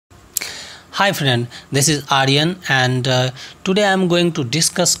Hi friend, this is Aryan and today I am going to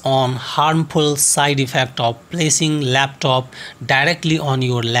discuss on harmful side effect of placing laptop directly on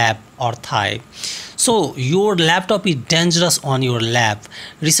your lap or thigh. So your laptop is dangerous on your lap.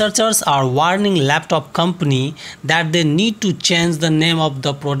 Researchers are warning laptop company that they need to change the name of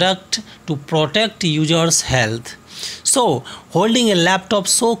the product to protect users' health. So, holding a laptop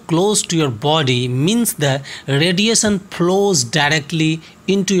so close to your body means the radiation flows directly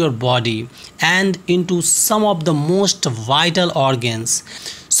into your body and into some of the most vital organs.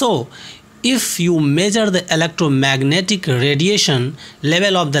 So, if you measure the electromagnetic radiation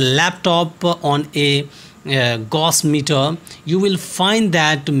level of the laptop on a Gauss meter, you will find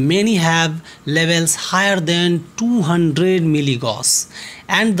that many have levels higher than 200 milligauss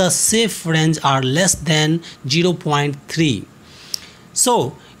and the safe range are less than 0.3.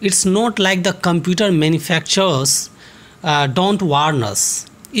 So it's not like the computer manufacturers don't warn us.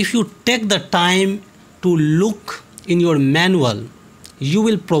 If you take the time to look in your manual, you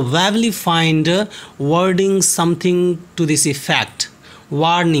will probably find wording something to this effect.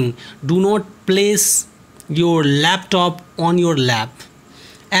 Warning, do not place your laptop on your lap.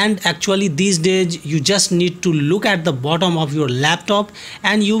 And actually these days you just need to look at the bottom of your laptop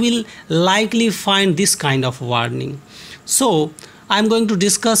and you will likely find this kind of warning. So I'm going to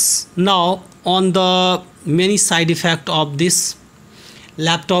discuss now on the many side effects of this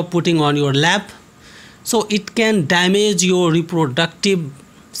laptop putting on your lap. So it can damage your reproductive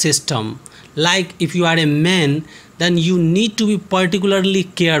system. Like if you are a man, then you need to be particularly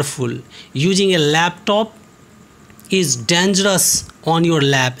careful. Using a laptop is dangerous on your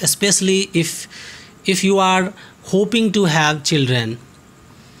lap, especially if you are hoping to have children.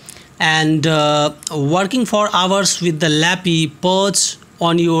 And working for hours with the lappy perched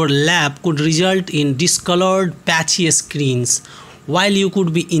on your lap could result in discolored patchy screens while you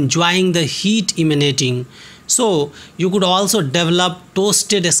could be enjoying the heat emanating. So you could also develop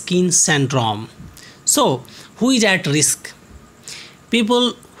toasted skin syndrome. So who is at risk?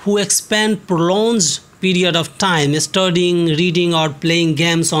 People who spend prolonged period of time studying, reading or playing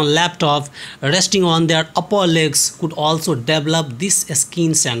games on laptop resting on their upper legs could also develop this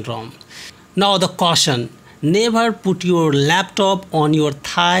skin syndrome. Now the caution, never put your laptop on your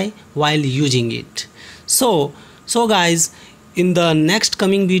thigh while using it. So guys, in the next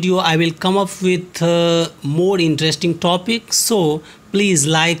coming video I will come up with more interesting topics. So please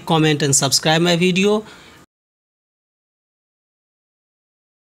like, comment and subscribe my video.